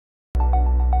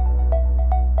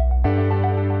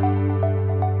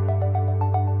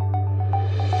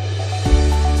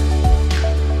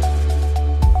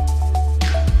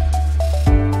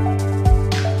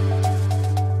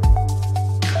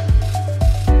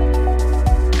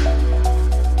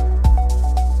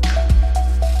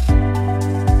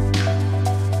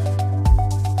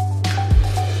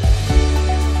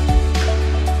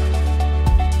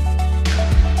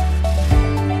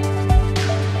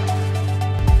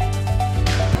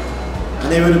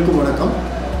அனைவருக்கும் வணக்கம்.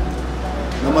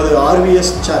 நமது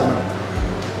RVS chairman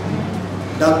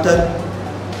doctor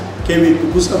KV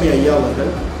Kuppusamy ஐயா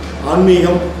அவர்கள்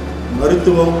ஆன்மீகம்,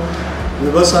 மருத்துவம்,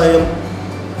 விவசாயம்,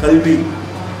 கல்வி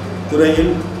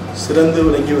துறையில் சிறந்து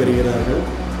விளங்கி வருகிறார்கள்.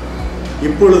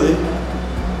 இப்பொழுது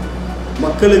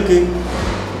மக்களுக்கு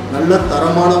நல்ல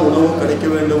தரமான உணவு கிடைக்க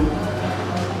வேண்டும்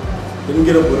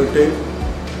என்கிற பொருட்டு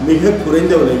மிக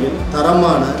குறைந்த விலையில்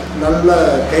தரமான நல்ல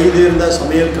கைதேர்ந்த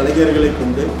சமையல் கலைஞர்களை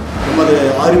கொண்டு நமது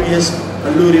ஆர்விஎஸ்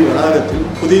கல்லூரி வளாகத்தில்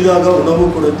புதிதாக உணவு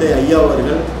கூடத்தை ஐயா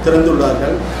அவர்கள்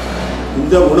திறந்துள்ளார்கள்.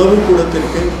 இந்த உணவு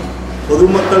கூடத்திற்கு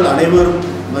பொதுமக்கள் அனைவரும்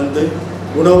வந்து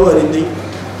உணவு அருந்தி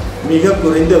மிக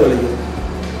குறைந்த விலையில்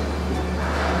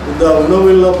இந்த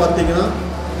உணவில் பார்த்திங்கன்னா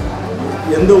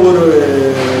எந்த ஒரு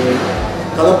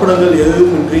கலப்படங்கள்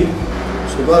எதுவுமின்றி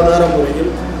சுகாதார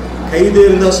முறையில்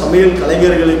கைதேர்ந்த சமையல்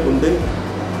கலைஞர்களை கொண்டு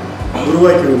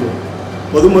உருவாக்கியுள்ளோம்.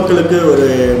 பொதுமக்களுக்கு ஒரு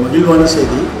மகிழ்வான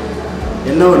செய்தி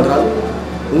என்னவென்றால்,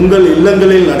 உங்கள்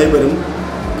இல்லங்களில் நடைபெறும்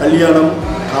கல்யாணம்,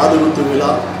 காதுகுத்து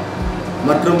விழா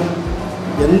மற்றும்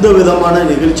எந்த விதமான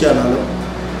நிகழ்ச்சியானாலும்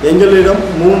எங்களிடம்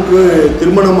 3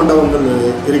 திருமண மண்டபங்கள்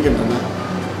இருக்கின்றன.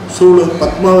 சூலூர்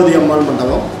பத்மாவதி அம்மாள்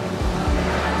மண்டபம்,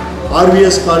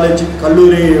 ஆர்விஎஸ் காலேஜ்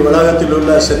கல்லூரி வளாகத்தில்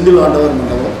உள்ள செந்தில் ஆண்டவர்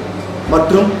மண்டபம்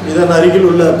மற்றும் இதன் அருகில்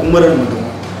உள்ள குமரன்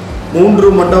மண்டபம். 3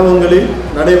 மண்டபங்களில்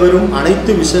நடைபெறும்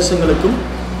அனைத்து விசேஷங்களுக்கும்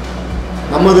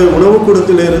நமது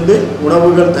உணவுக்கூடத்திலிருந்து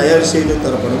உணவுகள் தயார் செய்து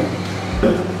தரப்படும்.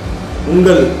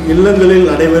 உங்கள் இல்லங்களில்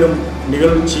நடைபெறும்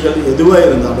நிகழ்ச்சிகள் எதுவாக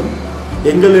இருந்தாலும்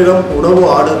எங்களிடம் உணவு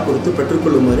ஆர்டர் கொடுத்து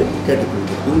பெற்றுக்கொள்ளுமாறு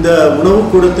கேட்டுக்கொள்கிறேன். இந்த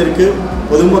உணவுக்கூடத்திற்கு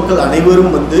பொதுமக்கள்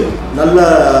அனைவரும் வந்து நல்ல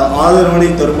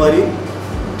ஆதரவினை தருமாறு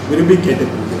விரும்பி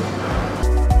கேட்டுக்கொள்கிறேன்.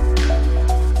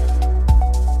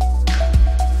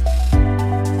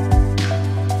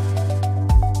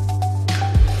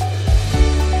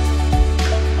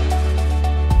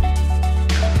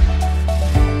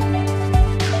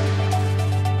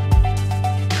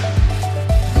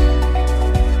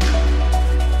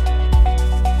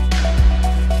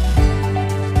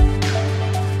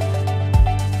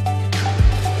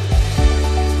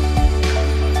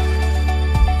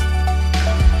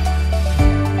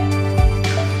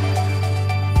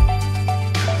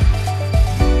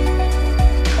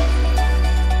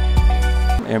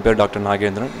 என் பேர் டாக்டர்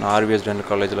நாகேந்திரன். நான் ஆர்விஎஸ் டென்டல்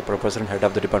காலேஜில் professor and head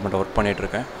of the department work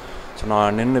பண்ணிகிட்ருக்கேன். ஸோ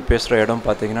நான் நின்று பேசுகிற இடம்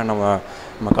பார்த்திங்கன்னா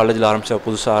நம்ம காலேஜில்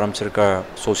புதுசாக ஆரம்பிச்சிருக்க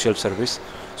சோஷியல் சர்வீஸ்.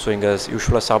 ஸோ இங்கே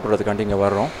யூஸ்வலாக சாப்பிட்றதுக்காண்டி இங்கே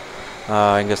வர்றோம்.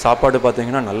 இங்கே சாப்பாடு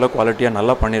பார்த்திங்கன்னா நல்ல குவாலிட்டியாக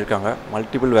நல்லா பண்ணியிருக்காங்க.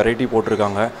 மல்டிபிள் வெரைட்டி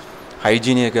போட்டிருக்காங்க.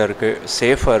 ஹைஜீனிக்காக இருக்குது,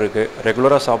 சேஃபாக இருக்குது.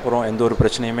 ரெகுலராக சாப்பிட்றோம், எந்த ஒரு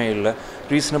பிரச்சனையுமே இல்லை.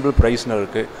 ரீசனபிள் ப்ரைஸ்னு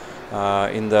இருக்குது.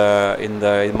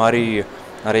 இது மாதிரி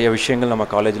நிறைய விஷயங்கள் நம்ம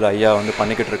காலேஜில் ஐயா வந்து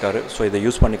பண்ணிக்கிட்டு இருக்காரு. ஸோ இதை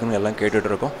யூஸ் பண்ணிக்கணும் எல்லாம்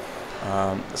கேட்டுட்ருக்கோம்.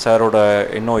 சாரோட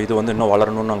இன்னும்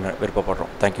வளரணும்னு நாங்கள்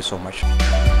விருப்பப்படுறோம். Thank you so much.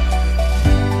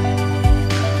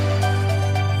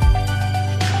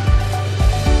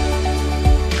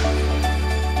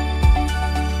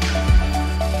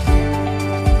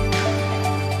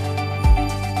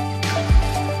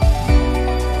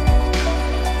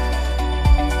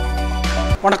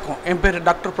 வணக்கம். என் பேர்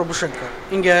டாக்டர் பிரபுசங்கர்.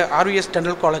 இங்கே ஆர்விஎஸ்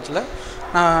டென்டல் காலேஜில்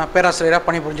நான் பேராசிரியராக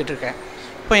பணிபுரிஞ்சிட்ருக்கேன்.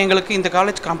 இப்போ எங்களுக்கு இந்த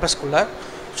காலேஜ் காம்பஸ்க்குள்ளே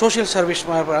சோஷியல் சர்வீஸ்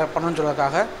பண்ணணும்னு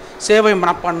சொல்வதற்காக சேவை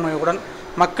மனப்பான்மையுடன்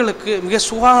மக்களுக்கு மிக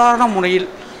சுகாதார முறையில்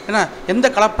எந்த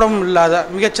கலப்படமும் இல்லாத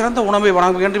மிகச்சிறந்த உணவை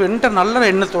வழங்க வேண்டும் என்ற நல்ல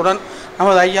எண்ணத்துடன்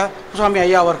நமது ஐயா குப்புசாமி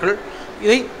ஐயா அவர்கள்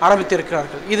இதை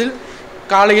ஆரம்பித்திருக்கிறார்கள். இதில்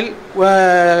காலையில்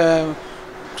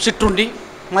சிற்றுண்டி,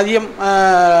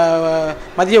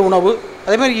 மதிய உணவு,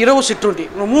 அதேமாதிரி இரவு சிற்றுண்டி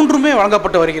 3மே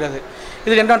வழங்கப்பட்டு வருகிறது.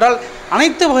 இதில் என்னென்றால்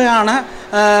அனைத்து வகையான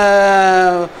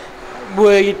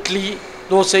இட்லி,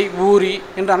 தோசை, பூரி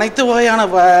என்ற அனைத்து வகையான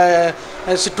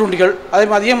சிற்றுண்டிகள், அதே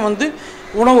மதியம்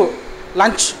உணவு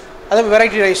லஞ்ச், அதே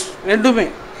வெரைட்டி ரைஸ் 2மே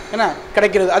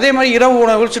கிடைக்கிறது. அதே மாதிரி இரவு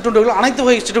உணவுகள், சிற்றுண்டிகள், அனைத்து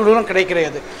வகை சிற்றுண்டிகளும்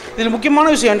கிடைக்கிறது. இதில் முக்கியமான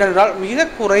விஷயம் என்னென்றால் மிக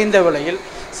குறைந்த விலையில்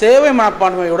சேவை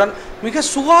மனப்பான்மையுடன் மிக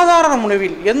சுகாதார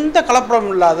முறையில் எந்த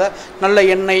கலப்படமும் இல்லாத நல்ல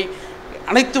எண்ணெய்,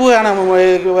 அனைத்து வகையான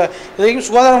இதையும்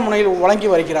சுகாதார முறையில் வழங்கி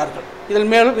வருகிறார்கள்.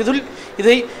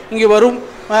 இதை இங்கே வரும்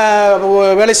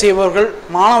வேலை செய்பவர்கள்,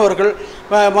 மாணவர்கள்,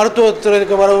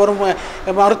 மருத்துவத்துறைக்கு வரும்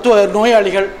மருத்துவ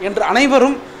நோயாளிகள் என்று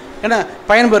அனைவரும்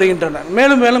பயன்பெறுகின்றனர்.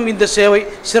 மேலும் இந்த சேவை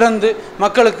சிறந்து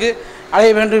மக்களுக்கு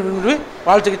அடைய வேண்டும் என்று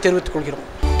வாழ்த்துக்கு தெரிவித்துக் கொள்கிறோம்.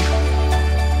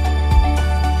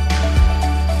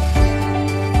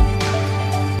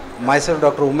 Myself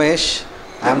Dr. Umesh.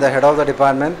 I am the head of the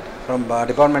department from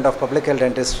Department of Public Health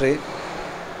Dentistry.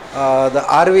 The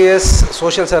RVS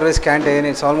social service canteen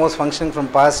is almost functioning from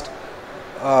past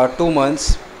 2 months.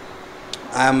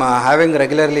 I am having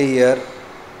regularly here.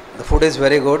 The food is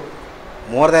very good.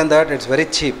 More than that, it's very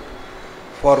cheap.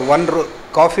 For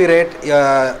coffee rate,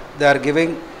 they are giving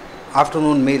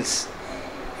afternoon meals.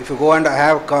 If you go and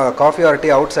have coffee or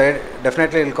tea outside,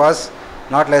 definitely it will cost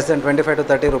not less than 25 to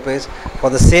 30 rupees. For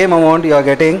the same amount, you are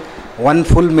getting one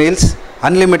full meals,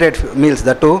 unlimited meals,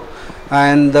 that too.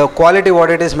 And the quality what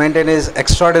it is maintained is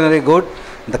extraordinarily good.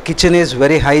 The kitchen is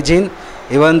very hygiene.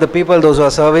 Even the people, those who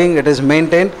are serving, it is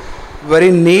maintained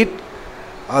very neat.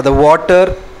 The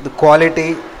water, the quality,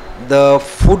 the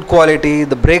food quality,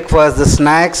 the breakfast, the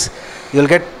snacks, you will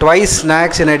get twice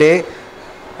snacks in a day.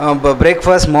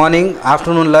 Breakfast, morning,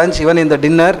 afternoon lunch, even in the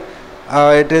dinner.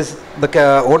 It is the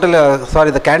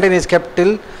the canteen is kept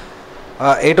till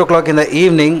 8 o'clock in the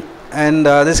evening, and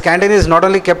this canteen is not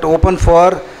only kept open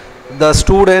for the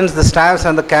students, the staffs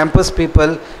and the campus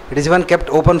people, it is even kept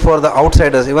open for the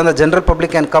outsiders. Even the general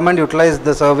public can come and utilize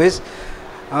the service,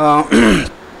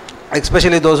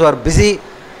 especially those who are busy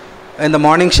in the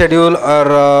morning schedule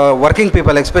or working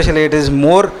people especially. It is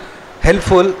more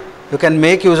helpful. You can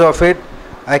make use of it.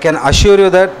 I can assure you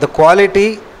that the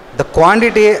quality, the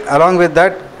quantity along with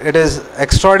that, it is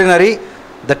extraordinary.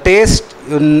 The taste,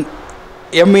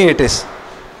 yummy it is.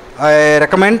 I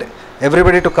recommend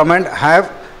everybody to come and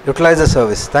utilize the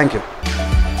service. Thank you.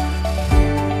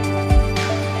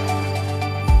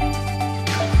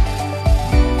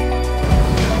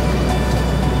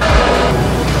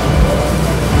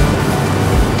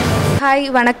 Hi,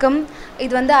 வணக்கம்.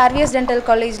 இது வந்து RVS dental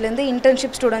காலேஜ்லேருந்து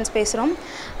internship students பேசுகிறோம்.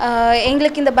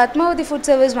 எங்களுக்கு இந்த Padmavathi food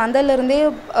service வந்ததுலேருந்தே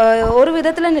ஒரு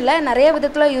விதத்தில் இல்லை, நிறைய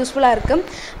விதத்தில் யூஸ்ஃபுல்லாக இருக்குது.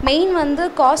 மெயின் வந்து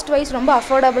காஸ்ட் வைஸ் ரொம்ப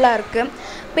அஃபோர்டபுளாக இருக்குது.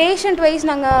 பேஷண்ட் வைஸ்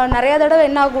நாங்கள் நிறையா தடவை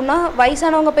என்ன ஆகும்னா,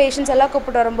 வயசானவங்க பேஷண்ட்ஸ் எல்லாம்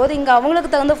கூப்பிட்டு வரும்போது இங்கே அவங்களுக்கு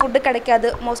தகுந்த ஃபுட்டு கிடைக்காது.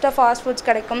 மோஸ்ட்டாக ஃபாஸ்ட் ஃபுட்ஸ்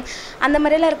கிடைக்கும். அந்த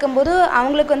மாதிரிலாம் இருக்கும்போது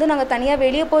அவங்களுக்கு வந்து நாங்கள் தனியாக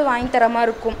வெளியே போய் வாங்கி தர மாதிரி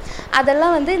இருக்கும்.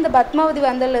 அதெல்லாம் வந்து இந்த பத்மாவதி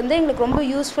வந்ததுலேருந்து எங்களுக்கு ரொம்ப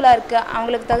யூஸ்ஃபுல்லாக இருக்குது.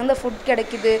 அவங்களுக்கு தகுந்த ஃபுட்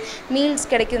கிடைக்குது, மீல்ஸ்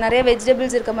கிடைக்குது, நிறைய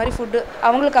வெஜிடபிள்ஸ் இருக்க மாதிரி ஃபுட்டு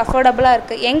அவங்களுக்கு அஃபோர்டபுளாக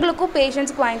இருக்குது. எங்களுக்கும்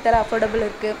பேஷண்ட்ஸுக்கு வாங்கி தர அஃபோர்டபுள்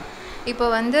இருக்குது. இப்போ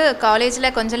வந்து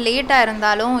காலேஜில் கொஞ்சம் லேட்டாக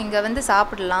இருந்தாலும் இங்கே வந்து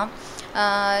சாப்பிடலாம்.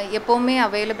 எப்போவுமே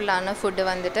அவைலபிளான ஃபுட்டு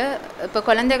வந்துட்டு இப்போ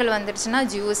குழந்தைகள் வந்துடுச்சுன்னா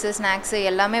ஜூஸு, ஸ்நாக்ஸு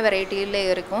எல்லாமே வெரைட்டியில்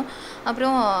இருக்கும்.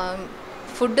 அப்புறம்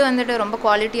ஃபுட்டு வந்துட்டு ரொம்ப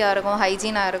குவாலிட்டியாக இருக்கும்,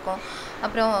 ஹைஜீனாக இருக்கும்.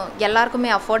 அப்புறம்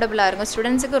எல்லாருக்குமே அஃபோர்டபுளாக இருக்கும்.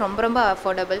 ஸ்டூடெண்ட்ஸுக்கு ரொம்ப ரொம்ப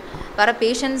அஃபோர்டபுள். வர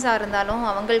பேஷண்ட்ஸாக இருந்தாலும்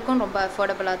அவங்களுக்கும் ரொம்ப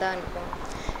அஃபோர்டபுளாக தான் இருக்கும்.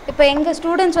 இப்போ எங்கள்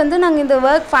ஸ்டூடெண்ட்ஸ் வந்து நாங்கள் இந்த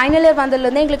ஒர்க் ஃபைனல் இயர்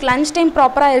வந்ததுலேருந்து எங்களுக்கு லன்ச் டைம்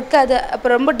ப்ராப்பராக இருக்காது. அப்போ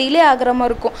ரொம்ப டிலே ஆகிற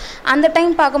மாதிரி இருக்கும். அந்த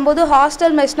டைம் பார்க்கும்போது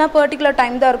ஹாஸ்டல் மெஸ்னால் பர்டிகுலர்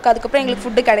டைம் தான் இருக்கும். அதுக்கப்புறம் எங்களுக்கு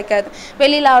ஃபுட்டு கிடைக்காது.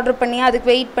 வெளியில் ஆர்டர் பண்ணி அதுக்கு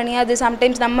வெயிட் பண்ணி அது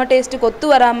சம்டைம்ஸ் நம்ம டேஸ்ட்டுக்கு ஒத்து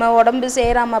வராமல், உடம்பு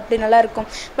சேராமல் அப்படி நல்லா இருக்கும்.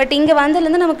 பட் இங்கே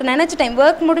வந்ததுலேருந்து நமக்கு நினச்ச டைம்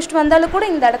ஒர்க் முடிச்சுட்டு வந்தாலும் கூட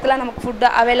இந்த இடத்துல நமக்கு ஃபுட்டு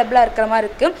அவைலபிளாக இருக்கிற மாதிரி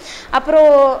இருக்குது. அப்புறம்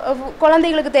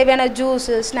குழந்தைங்களுக்கு தேவையான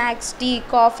ஜூஸு, ஸ்நாக்ஸ், டீ,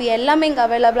 காஃபி எல்லாமே இங்கே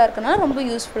அவைலபிளாக இருக்கனால ரொம்ப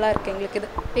யூஸ்ஃபுல்லாக இருக்குது எங்களுக்கு.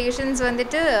 இது பேஷண்ட்ஸ்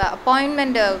வந்துட்டு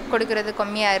அப்பாயின்மெண்ட் கொடுக்கறது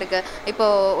கம்மியாக இருக்குது.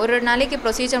 இப்போது ஒரு நாளைக்கு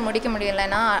ப்ரொசீஜர் முடிக்க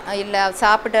முடியலைன்னா, இல்லை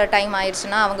சாப்பிட்ட டைம்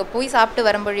ஆயிடுச்சுன்னா அவங்க போய் சாப்பிட்டு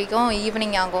வரும்பொழிக்கும்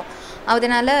ஈவினிங் ஆகும்.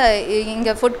 அதனால்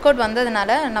இங்கே ஃபுட் கோர்ட்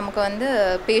வந்ததுனால நமக்கு வந்து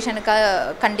பேஷண்ட்டுக்காக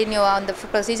கண்டினியூவாக அந்த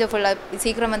ப்ரொசீஜர் ஃபுல்லாக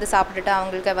சீக்கிரம் வந்து சாப்பிட்டுட்டு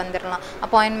அவங்களுக்கு வந்துடலாம்.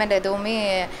 அப்பாயின்மெண்ட் எதுவுமே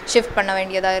ஷிஃப்ட் பண்ண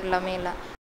வேண்டியதாக எல்லாமே இல்லை.